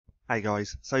Hey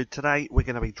guys, so today we're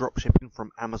going to be dropshipping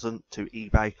from Amazon to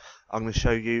eBay. I'm going to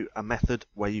show you a method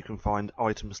where you can find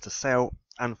items to sell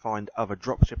and find other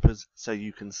dropshippers so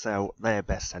you can sell their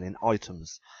best-selling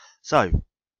items. So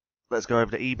let's go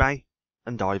over to eBay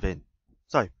and dive in.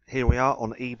 So here we are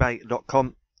on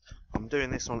ebay.com. I'm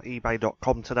doing this on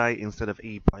ebay.com today instead of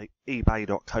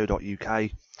ebay.co.uk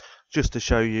just to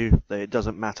show you that it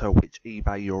doesn't matter which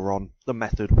eBay you're on, the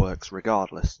method works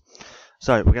regardless.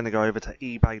 So we're going to go over to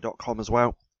ebay.com as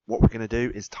well. What we're going to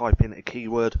do is type in a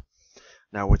keyword.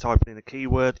 Now we're typing in a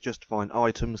keyword just to find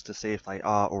items to see if they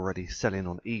are already selling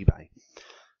on eBay.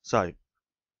 So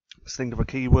let's think of a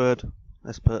keyword.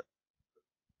 Let's put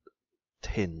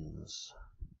tins.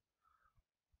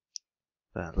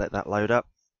 Let that load up.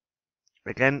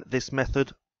 Again, this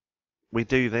method, we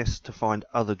do this to find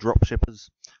other dropshippers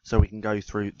so we can go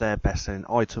through their best-selling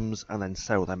items and then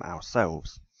sell them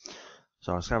ourselves.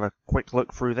 So let's have a quick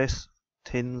look through this.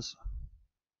 Tins.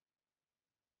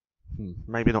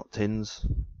 Maybe not tins.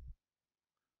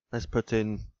 Let's put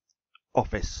in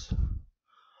office.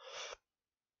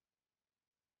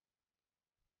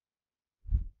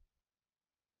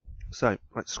 So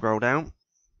let's scroll down.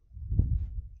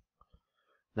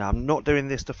 Now I'm not doing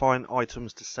this to find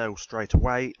items to sell straight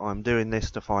away. I'm doing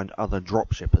this to find other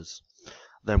dropshippers.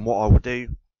 Then what I will do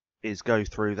is go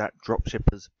through that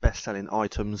dropshipper's best-selling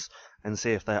items and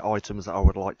see if they're items that I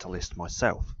would like to list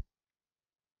myself.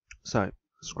 So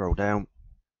scroll down.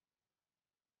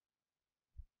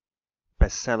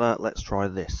 Bestseller, let's try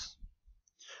this.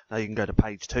 Now you can go to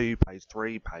page 2, page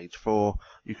 3, page 4.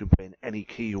 You can put in any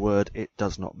keyword, it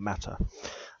does not matter.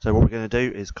 So what we're going to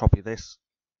do is copy this,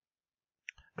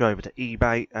 go over to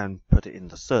eBay and put it in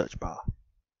the search bar.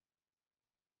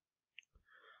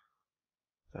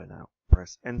 So now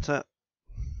press enter,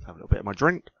 have a little bit of my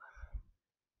drink.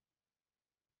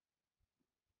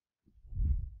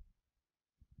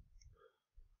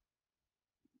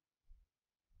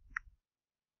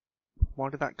 Why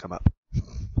did that come up?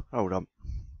 Hold on.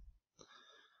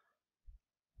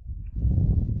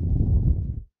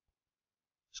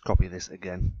 Just copy this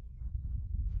again.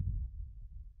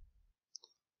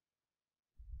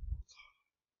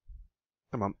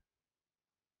 Come on.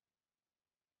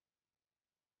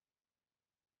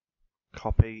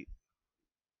 Copy.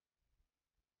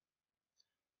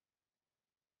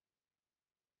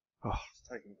 Oh, it's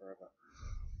taking forever.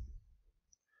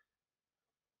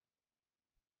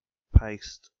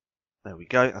 Paste. There we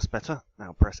go, that's better.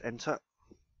 Now press enter.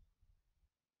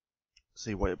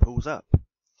 See what it pulls up.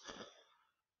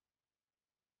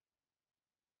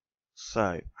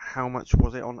 So, how much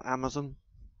was it on Amazon?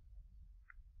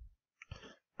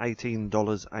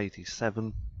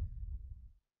 $18.87.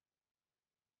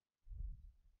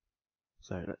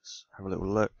 So let's have a little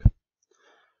look.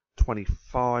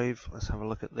 25. Let's have a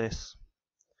look at this.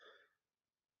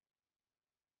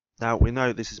 Now we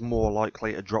know this is more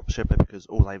likely a dropshipper because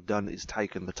all they've done is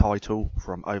taken the title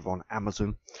from over on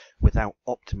Amazon without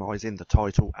optimizing the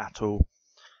title at all.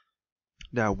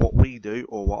 Now what we do,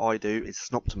 or what I do, is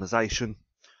snoptimization.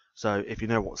 So if you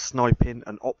know what sniping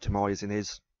and optimizing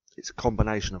is, it's a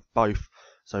combination of both.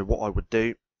 So what I would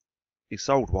do is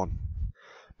sold one.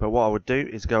 But what I would do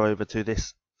is go over to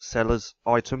this seller's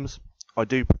items. I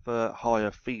do prefer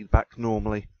higher feedback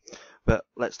normally, but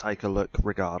let's take a look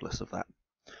regardless of that.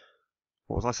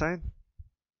 What was I saying?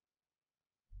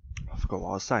 I forgot what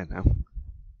I was saying now.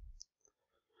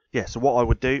 Yeah, so what I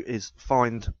would do is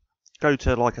go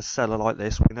to like a seller like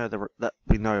this. We know that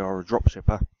we know are a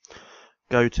dropshipper.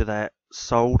 Go to their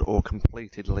sold or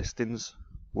completed listings.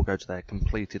 We'll go to their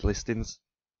completed listings.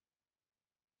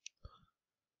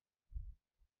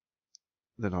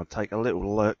 Then I'd take a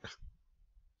little look.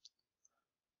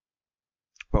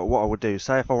 But what I would do,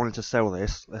 say if I wanted to sell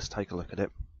this, let's take a look at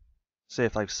it. See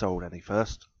if they've sold any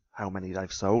first. How many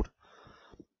they've sold.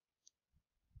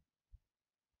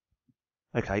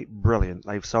 Okay, brilliant.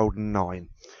 They've sold 9.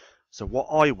 So what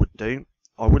I would do,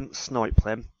 I wouldn't snipe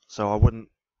them. So I wouldn't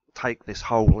take this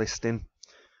whole listing,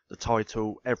 the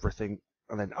title, everything,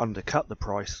 and then undercut the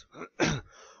price.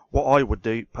 What I would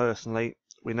do personally,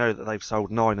 we know that they've sold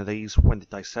 9 of these. When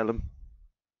did they sell them?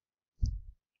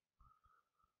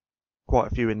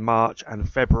 Quite a few in March and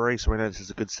February, so we know this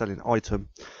is a good selling item.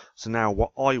 So now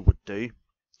what I would do,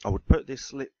 I would put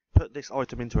this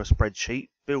item into a spreadsheet,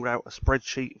 build out a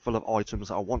spreadsheet full of items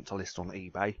that I want to list on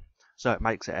eBay, so it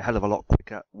makes it a hell of a lot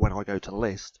quicker when I go to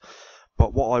list.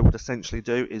 But what I would essentially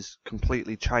do is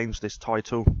completely change this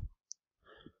title.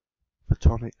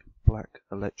 Photonic black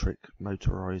electric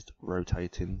motorized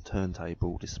rotating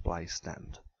turntable display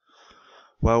stand.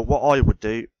 Well, what I would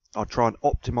do, I'd try and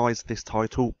optimize this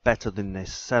title better than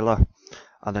this seller.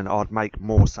 and then I'd make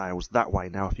more sales that way.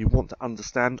 Now if you want to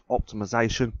understand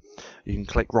optimization, you can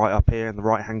click right up here in the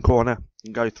right hand corner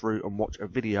and go through and watch a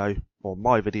video, or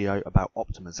my video, about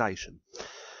optimization.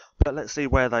 But let's see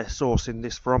where they're sourcing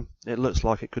this from. It looks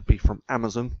like it could be from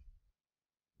Amazon.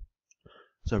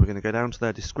 So we're going to go down to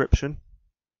their description.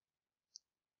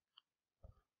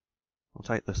 I'll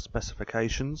take the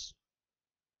specifications.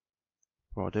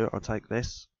 What I'll do, I'll take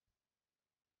this,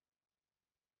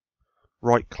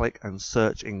 right click and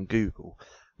search in Google.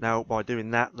 Now by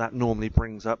doing that, that normally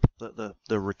brings up the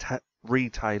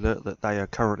retailer that they are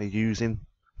currently using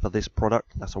for this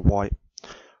product. That's a white. I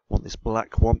want this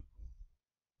black one.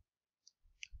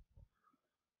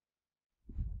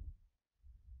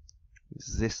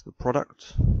 Is this the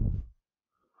product?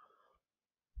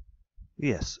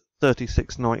 Yes,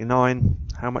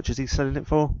 $36.99. How much is he selling it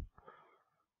for?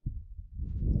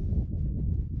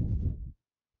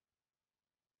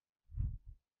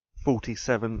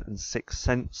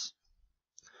 $47.06.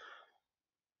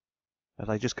 Have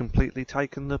they just completely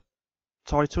taken the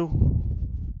title?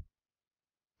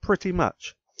 Pretty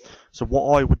much. So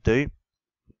what I would do,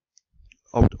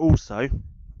 I would also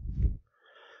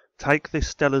take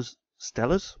this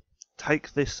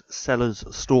take this seller's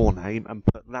store name and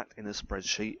put that in a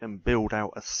spreadsheet and build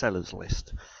out a seller's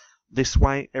list. This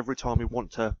way, every time we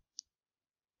want to,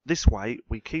 this way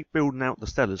we keep building out the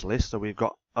sellers list, so we've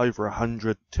got over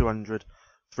 100, 200,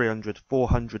 300,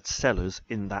 400 sellers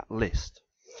in that list.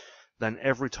 Then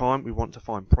every time we want to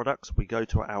find products, we go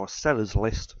to our sellers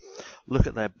list, look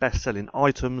at their best selling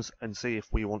items and see if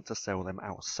we want to sell them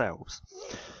ourselves.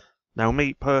 Now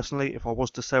me personally, if I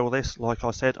was to sell this, like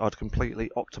I said, I'd completely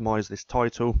optimize this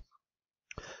title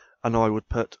and I would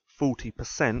put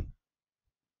 40%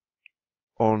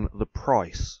 on the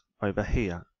price over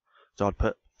here. So I'd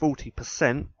put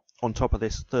 40% on top of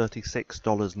this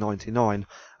 $36.99,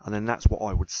 and then that's what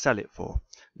I would sell it for.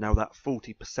 Now that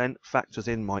 40% factors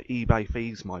in my eBay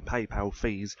fees, my PayPal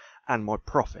fees and my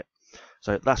profit.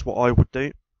 So that's what I would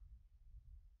do.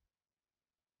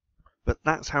 But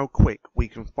that's how quick we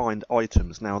can find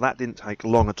items. Now that didn't take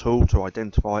long at all to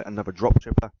identify another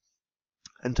dropshipper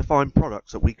and to find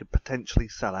products that we could potentially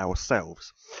sell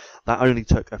ourselves. That only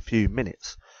took a few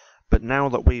minutes. But now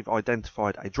that we've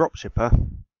identified a dropshipper,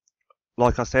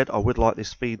 like I said, I would like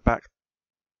this feedback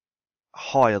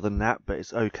higher than that, but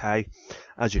it's okay.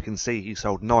 As you can see, he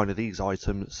sold 9 of these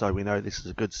items, so we know this is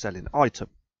a good selling item.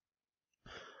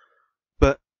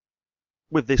 But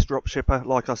with this dropshipper,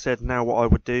 like I said, now what I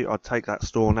would do, I'd take that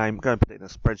store name, go and put it in a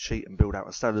spreadsheet and build out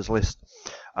a seller's list.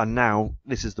 And now,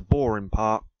 this is the boring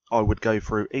part, I would go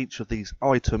through each of these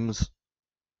items,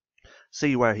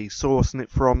 see where he's sourcing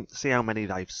it from, see how many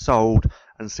they've sold,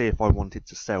 and see if I wanted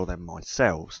to sell them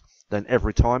myself. Then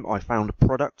every time I found a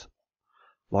product,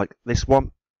 like this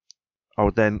one, I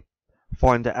would then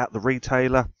find it at the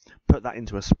retailer, put that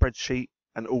into a spreadsheet,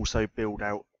 and also build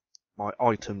out my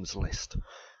items list.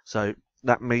 So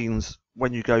that means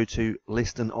when you go to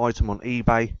list an item on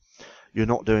eBay, you're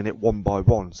not doing it one by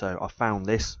one. So I found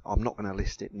this, I'm not going to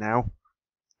list it now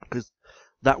because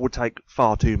that would take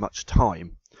far too much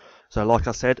time. So like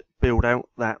I said, build out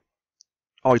that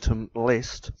item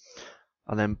list,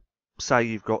 and then say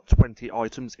you've got 20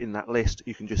 items in that list,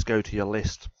 you can just go to your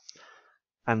list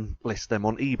and list them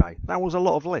on eBay. That was a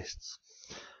lot of lists,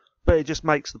 but it just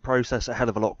makes the process a hell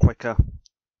of a lot quicker,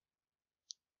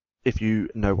 if you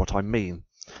know what I mean.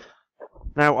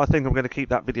 Now I think I'm going to keep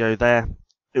that video there.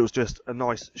 It was just a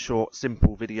nice, short,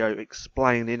 simple video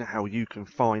explaining how you can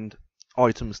find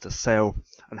items to sell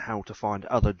and how to find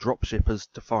other dropshippers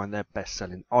to find their best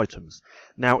selling items.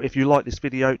 Now if you like this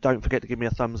video, don't forget to give me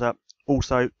a thumbs up.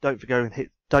 Also, don't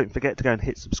forget to go and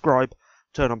hit subscribe,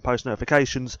 turn on post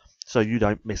notifications so you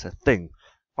don't miss a thing.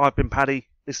 I've been Paddy,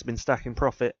 this has been Stacking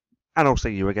Profit, and I'll see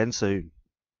you again soon.